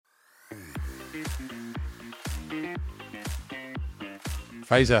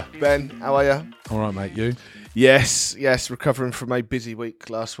Frazer. Ben, how are you? All right, mate. You? Yes, recovering from a busy week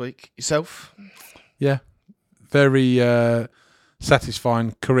last week. Yourself? Yeah. Very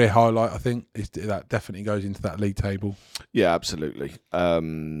satisfying career highlight, I think. That definitely goes into that league table. Yeah, absolutely.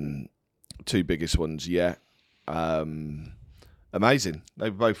 Two biggest ones yet. Amazing. They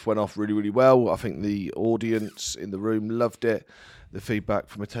both went off really, really well. I think the audience in the room loved it. The feedback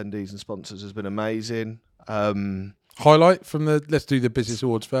from attendees and sponsors has been amazing. Highlight from let's do the business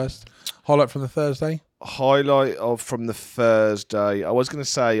awards first. Highlight from the Thursday. From the Thursday. I was going to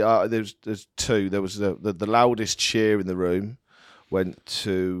say there's two. There was the loudest cheer in the room went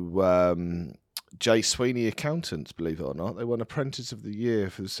to J. Sweeney Accountants, believe it or not. They won Apprentice of the Year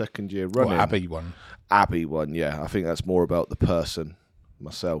for the second year running. Abbey won. Abbey won, yeah. I think that's more about the person,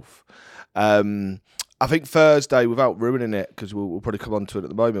 myself. I think Thursday, without ruining it, because we'll probably come on to it at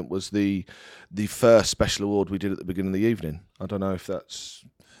the moment, was the first special award we did at the beginning of the evening. I don't know if that's...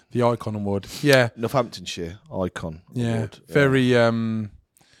 The Icon Award. Yeah. Northamptonshire Icon Award. Yeah. Very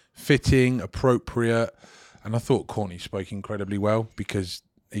fitting, appropriate. And I thought Courtney spoke incredibly well because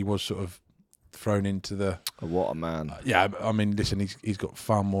he was sort of thrown into the... Oh, what a man. Yeah, I mean, listen, he's got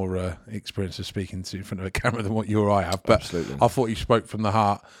far more experience of speaking in front of a camera than what you or I have. But absolutely. I thought he spoke from the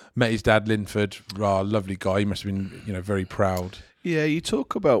heart. Met his dad, Linford. Lovely guy. He must have been, very proud. Yeah, you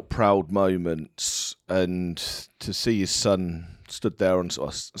talk about proud moments, and to see his son stood there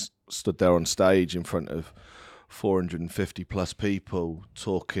on stage in front of 450 plus people,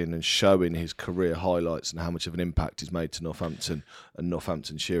 talking and showing his career highlights and how much of an impact he's made to Northampton and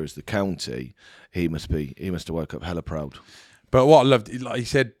Northamptonshire as the county. He must have woke up hella proud. But what I loved, like he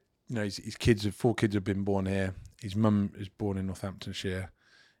said, his four kids have been born here. His mum is born in Northamptonshire,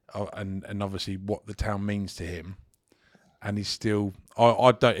 and obviously what the town means to him. And he's still,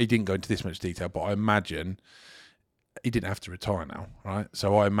 he didn't go into this much detail, but I imagine he didn't have to retire now, right?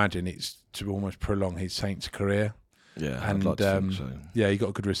 So I imagine it's to almost prolong his Saints career. Yeah, and I'd like to think so. Yeah, he got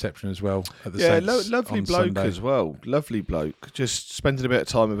a good reception as well at the Saints. Lovely on bloke Sunday. as well. Lovely bloke. Just spending a bit of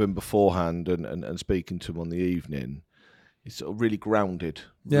time with him beforehand and speaking to him on the evening. He's sort of really grounded,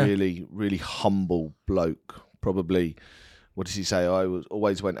 really, really humble bloke. Probably, what does he say? I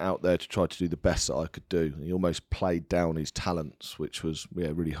always went out there to try to do the best that I could do. He almost played down his talents, which was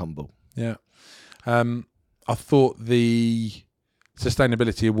really humble. Yeah. I thought the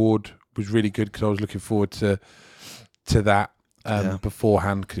Sustainability Award was really good because I was looking forward to that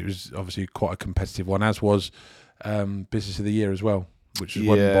beforehand, because it was obviously quite a competitive one, as was Business of the Year as well, which was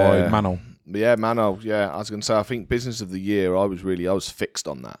won by Manol. Yeah, Manol. Yeah, I was going to say, I think Business of the Year, I was fixed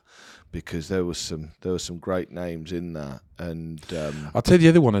on that because there was some great names in that, and I'll tell you the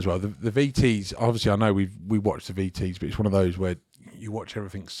other one as well. The VTs. Obviously, I know we watched the VTs, but it's one of those where you watch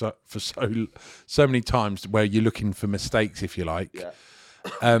everything for so many times where you're looking for mistakes, if you like.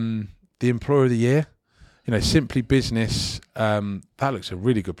 Yeah. The Employer of the Year, Simply Business. That looks a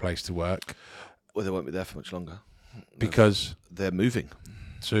really good place to work. Well, they won't be there for much longer because they're moving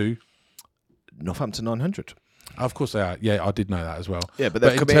to Northampton 900. Of course they are. Yeah, I did know that as well. Yeah, but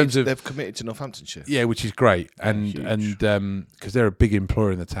they've committed to Northamptonshire. Yeah, which is great, and because they're a big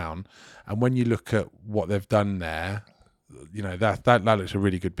employer in the town, and when you look at what they've done there, that looks a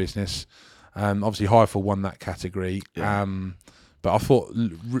really good business. Obviously, Highfield won that category. Yeah. But I thought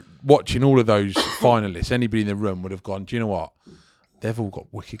watching all of those finalists, anybody in the room would have gone, do you know what? They've all got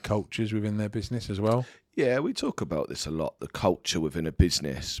wicked cultures within their business as well. Yeah, we talk about this a lot, the culture within a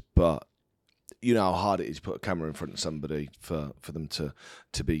business, but you know how hard it is to put a camera in front of somebody for them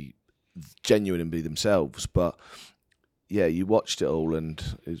to be genuine and be themselves. But yeah, you watched it all,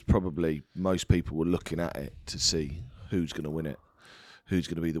 and it's probably most people were looking at it to see who's going to win it, who's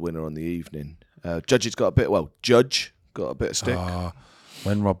going to be the winner on the evening. Judge got a bit of stick.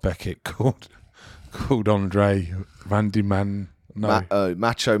 When Rob Beckett called Andre Randy Man. No.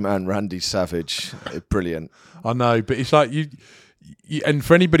 Macho Man Randy Savage. Brilliant. I know, but it's like you and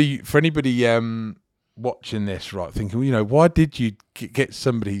for anybody watching this, right, thinking, why did you get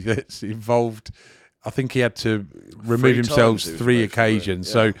somebody that's involved? I think he had to remove himself 3 occasions.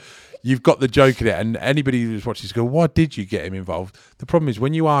 Yeah. So you've got the joke in it, and anybody who's watching this go, why did you get him involved? The problem is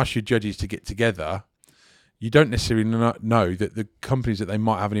when you ask your judges to get together, you don't necessarily know that the companies that they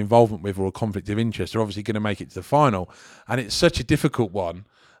might have an involvement with or a conflict of interest are obviously going to make it to the final, and it's such a difficult one.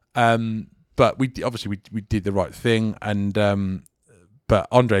 But we did the right thing, and But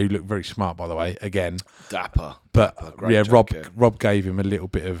Andre looked very smart, by the way. Again, Dapper. but Great Rob gave him a little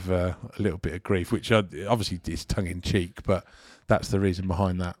bit of grief, which obviously is tongue in cheek, but that's the reason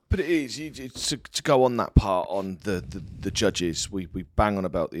behind that. But it is to go on that part on the judges. We bang on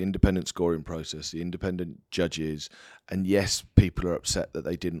about the independent scoring process, the independent judges, and yes, people are upset that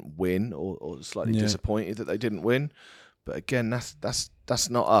they didn't win, or slightly disappointed that they didn't win. But again, that's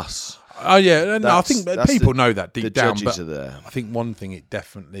not us. Oh yeah, no, I think people know that deep down. The judges are there. I think one thing it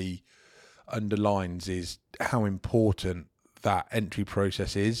definitely underlines is how important that entry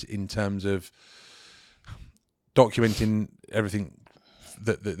process is in terms of documenting everything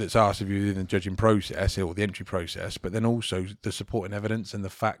that's asked of you in the judging process or the entry process, but then also the supporting evidence and the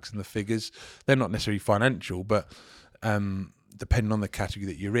facts and the figures. They're not necessarily financial, but depending on the category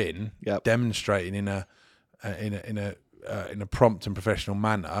that you're in, demonstrating in a prompt and professional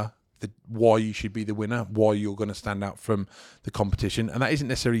manner why you should be the winner, why you're going to stand out from the competition, and that isn't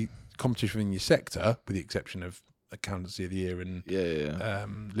necessarily competition within your sector, with the exception of accountancy of the year and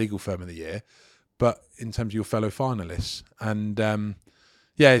legal firm of the year. But in terms of your fellow finalists, and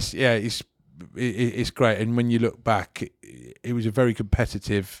it's great. And when you look back, it was a very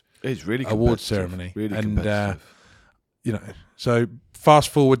competitive. It's really award ceremony, really and competitive. So fast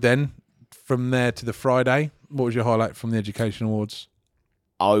forward then from there to the Friday. What was your highlight from the Education Awards?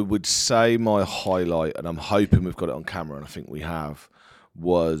 I would say my highlight, and I'm hoping we've got it on camera, and I think we have,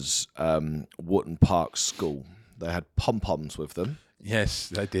 was Wootton Park School. They had pom-poms with them. Yes,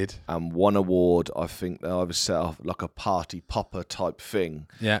 they did. And one award, I think they either set off like a party popper type thing.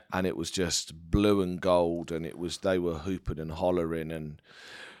 Yeah. And it was just blue and gold, and they were hooping and hollering, and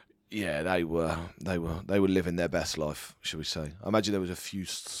they were living their best life, shall we say. I imagine there was a few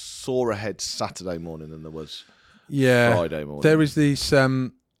sore ahead Saturday morning than there was Friday morning. There is this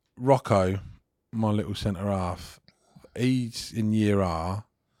Rocco, my little centre half. He's in year R,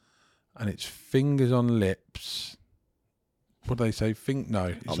 and it's fingers on lips. What do they say? No,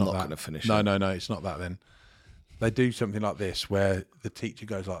 it's I'm not going to finish. No, it's not that. Then they do something like this where the teacher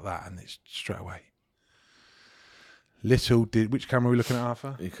goes like that, and it's straight away. Which camera are we looking at,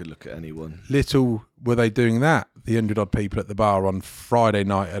 Arthur? You could look at anyone. Little were they doing that, the 100-odd people at the bar on Friday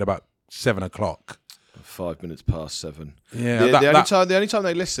night at about 7:00. 5 minutes past 7. Yeah, the only time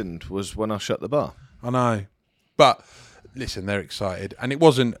they listened was when I shut the bar. I know, but listen, they're excited, and it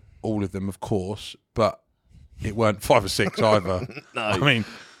wasn't all of them, of course, but it weren't 5 or 6 either. No, I mean,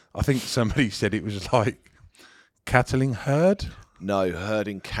 I think somebody said it was like cattling herd. No,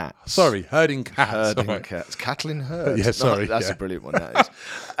 herding cats. Sorry, herding cats. Herding cats. Cattling herd. Yeah, sorry. That's a brilliant one, that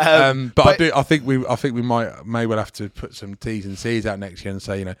is. But I think we may well have to put some T's and C's out next year and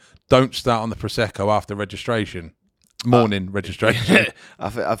say, don't start on the Prosecco after registration. Morning registration.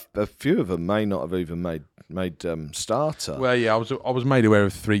 A few of them may not have even made starter. Well, yeah, I was made aware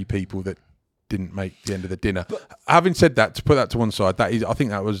of 3 people that didn't make the end of the dinner. But having said that, to put that to one side, I think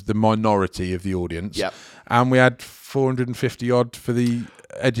that was the minority of the audience. Yep. And we had 450 odd for the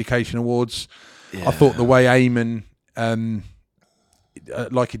Education Awards. Yeah. I thought the way Eamon,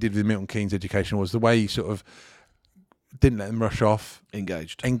 like he did with Milton Keynes Education Awards, the way he sort of didn't let them rush off,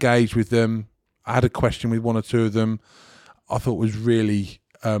 engaged with them. I had a question with 1 or 2 of them. I thought was really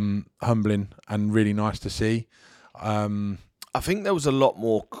humbling and really nice to see. I think there was a lot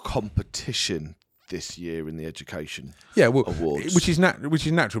more competition this year in the Education Awards, which is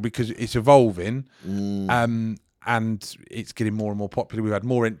natural because it's evolving, and it's getting more and more popular. We've had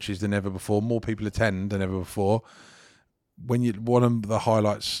more entries than ever before, more people attend than ever before. One of the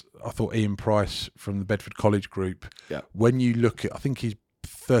highlights, I thought Ian Price from the Bedford College group. Yeah. When you look at, I think he's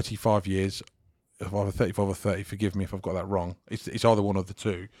 35 years, either 35 or 30. Forgive me if I've got that wrong. It's either one of the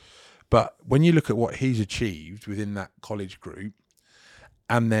two. But when you look at what he's achieved within that college group,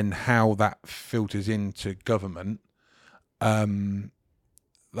 and then how that filters into government,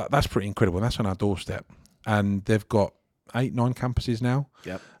 that's pretty incredible. And that's on our doorstep. And they've got 8-9 campuses now.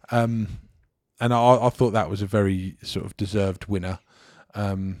 Yep. And I thought that was a very sort of deserved winner,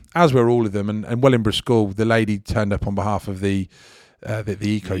 as were all of them. And Wellingborough School, the lady turned up on behalf of the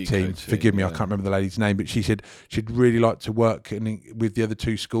eco team. Forgive me, I can't remember the lady's name, but she said she'd really like to work with the other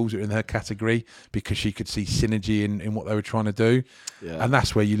 2 schools that are in her category because she could see synergy in what they were trying to do. Yeah. And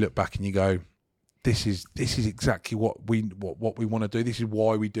that's where you look back and you go, this is exactly what we want to do. This is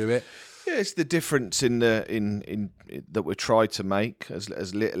why we do it. Yeah, it's the difference in that we're trying to make, as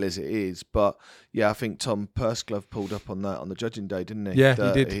little as it is. But yeah, I think Tom Pursglove pulled up on that on the judging day, didn't he? Yeah,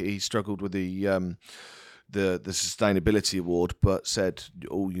 he did. He struggled with the sustainability award, but said,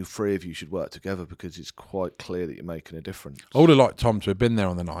 you 3 of you should work together because it's quite clear that you're making a difference. I would have liked Tom to have been there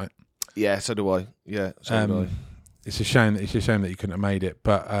on the night. Yeah, so do I. Yeah, so do I. it's a shame that you couldn't have made it.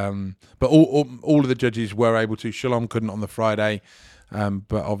 But all of the judges were able to. Shalom couldn't on the Friday,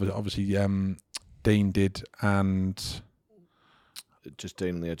 but obviously Dean did, and just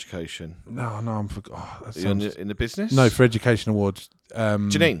Dean on the education. No, I'm in the business. No, for Education Awards.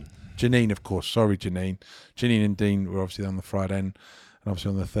 Janine, of course. Sorry, Janine. Janine and Dean were obviously on the Friday, and obviously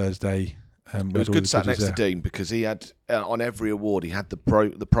on the Thursday. It was good sat next to Dean because he had on every award he had the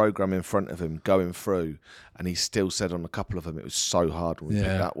program in front of him going through, and he still said on a couple of them it was so hard when we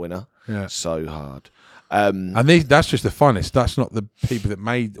picked that winner. Yeah, so hard. And that's just the finalists. That's not the people that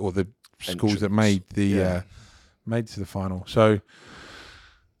made or the schools that made the made to the final. So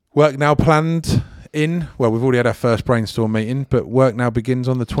work now planned in. Well, we've already had our first brainstorm meeting, but work now begins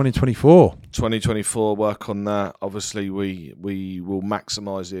on the 2024. 2024, work on that. Obviously, we will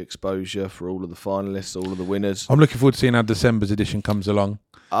maximise the exposure for all of the finalists, all of the winners. I'm looking forward to seeing how December's edition comes along,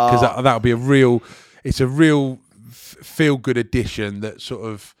 because that'll be a real feel-good edition that sort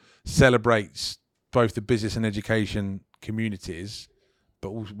of celebrates both the business and education communities,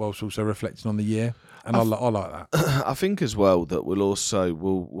 but whilst also reflecting on the year. And I like that. I think as well that we'll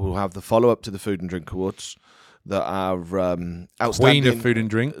have the follow up to the Food and Drink Awards that are outstanding. Queen of Food and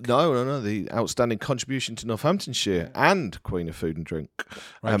Drink. No, the outstanding contribution to Northamptonshire and Queen of Food and Drink.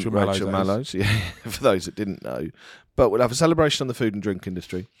 Rachel Mallows. Yeah, for those that didn't know. But we'll have a celebration on the food and drink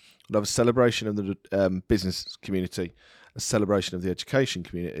industry. We'll have a celebration of the business community, a celebration of the education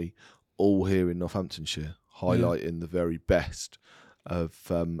community, all here in Northamptonshire, highlighting the very best of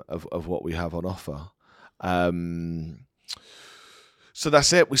what we have on offer. So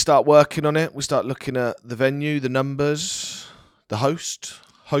that's it. We start working on it. We start looking at the venue, the numbers, the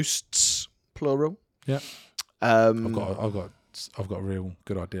hosts, plural. Yeah. I've got a real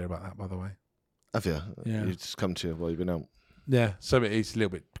good idea about that, by the way. Have you? Yeah. You just come to while you've been out. Yeah. So it's a little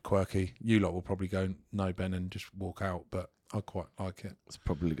bit quirky. You lot will probably go no, Ben, and just walk out, but I quite like it. It's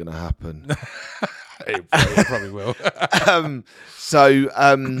probably going to happen. It probably will.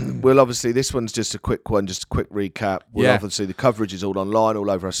 We'll obviously, this one's just a quick one, just a quick recap. Obviously, the coverage is all online, all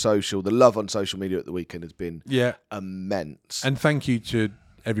over our social. The love on social media at the weekend has been immense. And thank you to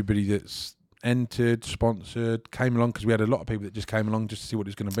everybody that's entered, sponsored, came along, because we had a lot of people that just came along just to see what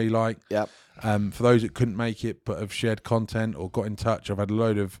it's going to be like. Yep. For those that couldn't make it but have shared content or got in touch, I've had a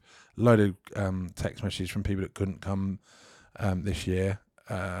load of text messages from people that couldn't come this year.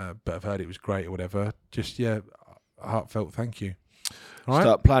 But I've heard it was great or whatever. Just a heartfelt thank you. All right.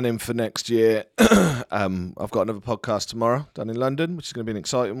 Start planning for next year. I've got another podcast tomorrow down in London, which is going to be an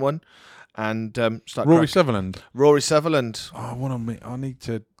exciting one. And start Rory Sutherland. Oh, I need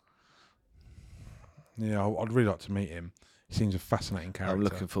to. Yeah, I'd really like to meet him. He seems a fascinating character. I'm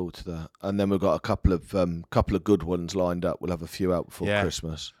looking forward to that. And then we've got a couple of good ones lined up. We'll have a few out before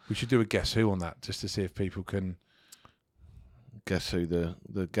Christmas. We should do a guess who on that, just to see if people can guess who the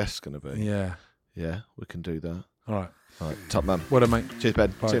guest's going to be. Yeah, we can do that. All right, top man. Well done, mate. Cheers,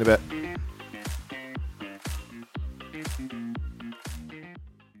 Ben. Bye. See you in a bit.